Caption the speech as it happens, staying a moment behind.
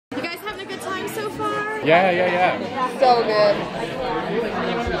Yeah. So good.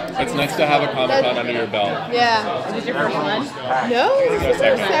 It's nice to have a Comic-Con under your belt. Yeah. Is this your first one? No, this is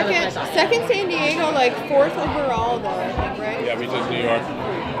our Second. second San Diego, like 4th overall though, I think, right? Yeah, we did New York.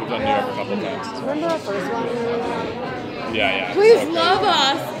 We've done New York a couple times. Remember our first one? Yeah. Please love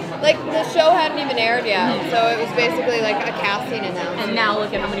us. Like, the show hadn't even aired yet, so it was basically like a casting announcement. And now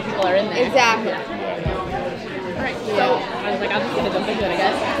look at how many people are in there. Exactly. Alright, so I was like, I'm just gonna jump into it, I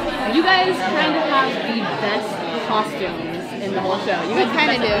guess. You guys kind of have the best costumes in the whole show. You guys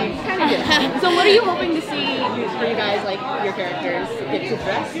kind of do. So what are you hoping to see for you guys, like your characters, get to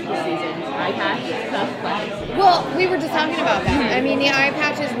dress this season? Eye patch stuff, but... Well, we were just talking about that. I mean, the eye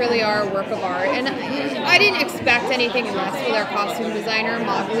patches really are a work of art, and I didn't expect anything less with our costume designer,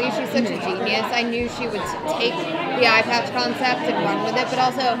 Margo. She's such a genius. I knew she would take the eye patch concept and run with it, but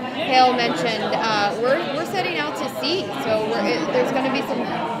also Hale mentioned we're setting out to sea, so there's going to be some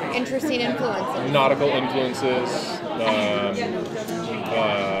interesting influences. Nautical influences.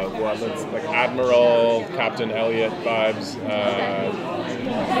 Like Admiral, Captain Eliot vibes.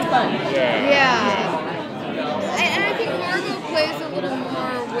 Yeah. And I think Margo plays a little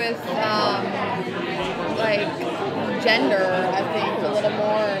more with like gender. I think a little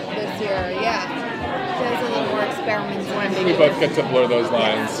more this year. Yeah, she has a little more experimentation. We both get to blur those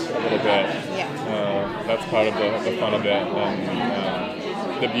lines a little bit. Yeah. That's part of the fun of it,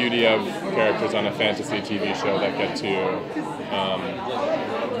 and the beauty of characters on a fantasy TV show that get to,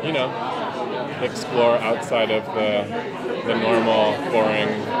 explore outside of the normal, boring,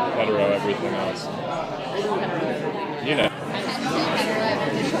 hetero everything else. So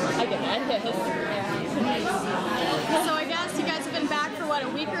I guess you guys have been back for a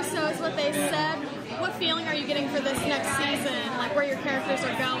week or so is what they said. What feeling are you getting for this next season? Like where your characters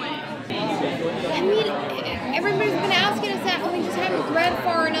are going? I mean, everybody's been asking us that, and we just haven't read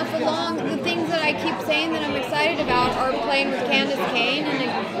far enough along. The things that I keep saying that I'm excited about are playing with Candace Kane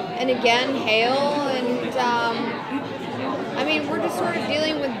and again Hale, and I mean, we're just sort of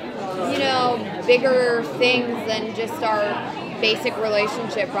dealing with bigger things than just our basic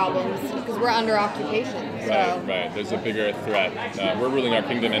relationship problems because we're under occupation. So. Right. There's a bigger threat. We're ruling our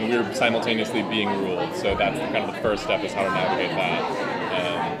kingdom, and we're simultaneously being ruled. So that's kind of the first step is how to navigate that.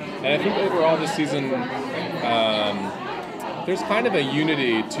 And I think overall this season, there's kind of a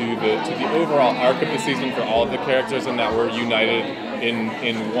unity to the overall arc of the season for all of the characters, in that we're united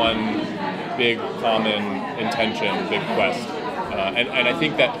in one big common intention, big quest. And I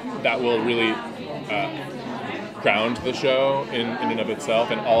think that will really ground the show in and of itself,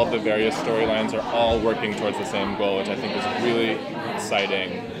 and all of the various storylines are all working towards the same goal, which I think is really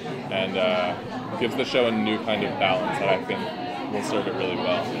exciting and gives the show a new kind of balance that I think will serve it really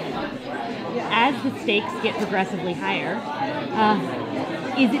well. As the stakes get progressively higher,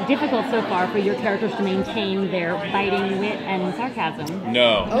 is it difficult so far for your characters to maintain their biting wit and sarcasm?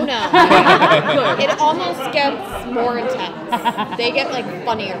 No. Oh no. It almost gets more intense. They get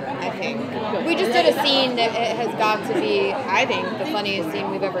funnier, I think. We just did a scene that it has got to be, I think, the funniest scene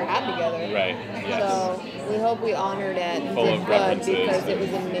we've ever had together. Right. Yes. So we hope we honored it and Full did of good references. because it was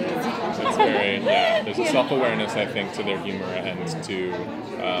amazing. It's very, there's a self-awareness, I think, to their humor and to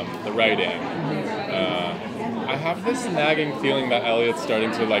the writing. I have this nagging feeling that Eliot's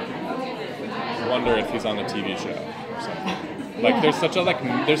starting to wonder if he's on a TV show or something. There's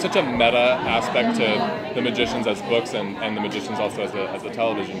such a meta aspect to The Magicians as books and The Magicians also as a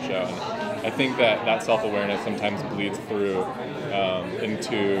television show. And I think that self-awareness sometimes bleeds through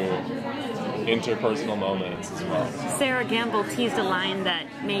into interpersonal moments as well. Sarah Gamble teased a line that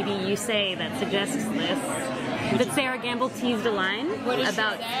maybe you say that suggests this. But Sarah Gamble teased a line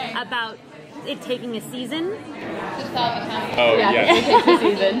about it taking a season. Oh, yes. It takes a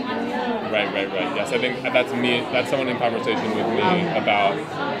season. Right. Yes, I think that's me. That's someone in conversation with me about.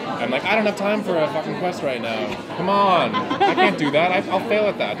 I'm like, I don't have time for a fucking quest right now. Come on, I can't do that. I'll fail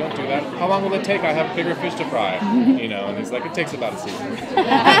at that. Don't do that. How long will it take? I have bigger fish to fry. And he's like, it takes about a season.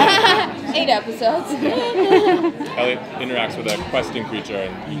 8 episodes. Eliot interacts with a questing creature,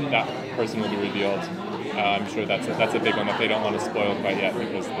 and that person will be revealed. I'm sure that's a big one that they don't want to spoil quite yet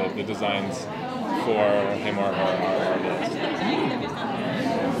because the designs for him or her are released.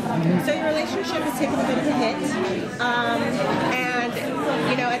 So your relationship has taken a bit of a hit, and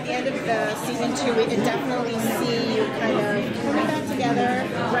at the end of the season 2, we can definitely see you kind of coming back together,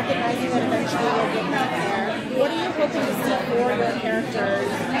 recognizing that eventually you'll get back there. What are you hoping to see for your characters,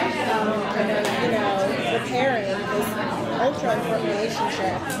 repairing this ultra important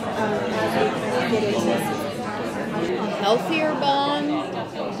relationship as we get into this season? Healthier bond.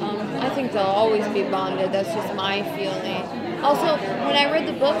 I think they'll always be bonded. That's just my feeling. Also, when I read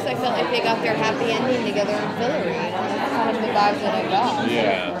the books, I felt like they got their happy ending together in Fillory. That's kind of the vibes that I got.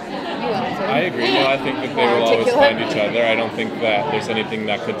 Yeah. You answered. I agree. No, I think that they will always find each other. I don't think that there's anything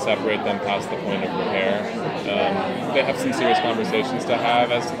that could separate them past the point of repair. They have some serious conversations to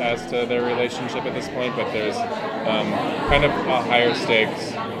have as to their relationship at this point, but there's kind of a higher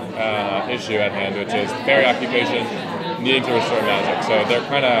stakes issue at hand, which is fairy occupation, needing to restore magic. So they're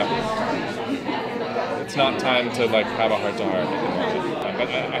kind of, it's not time to like have a heart-to-heart at the moment. But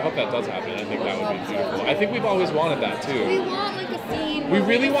I hope that does happen. I think that would be beautiful. I think we've always wanted that too. We want like a scene. We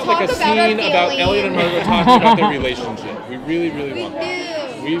really want like a scene about Eliot and Margo talking about their relationship. We really want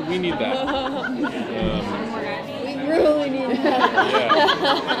that. We need that. We really need that.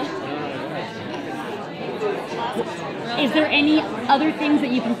 Yeah. Is there any other things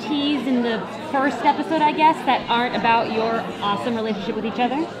that you can tease in the first episode, I guess, that aren't about your awesome relationship with each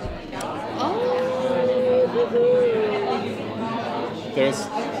other? There's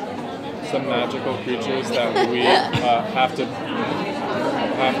some magical creatures that we have to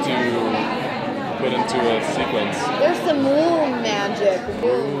put into a sequence. There's some womb magic.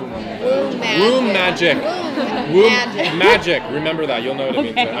 Womb magic. Womb magic. Womb magic. Remember that. You'll know what it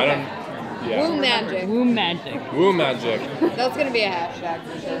means. Okay. I don't. Yeah. Womb magic. Womb magic. Womb magic. That's gonna be a hashtag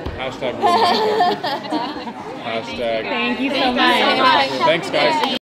for sure. Hashtag womb magic. Hashtag. Thank you so much. Thanks, guys.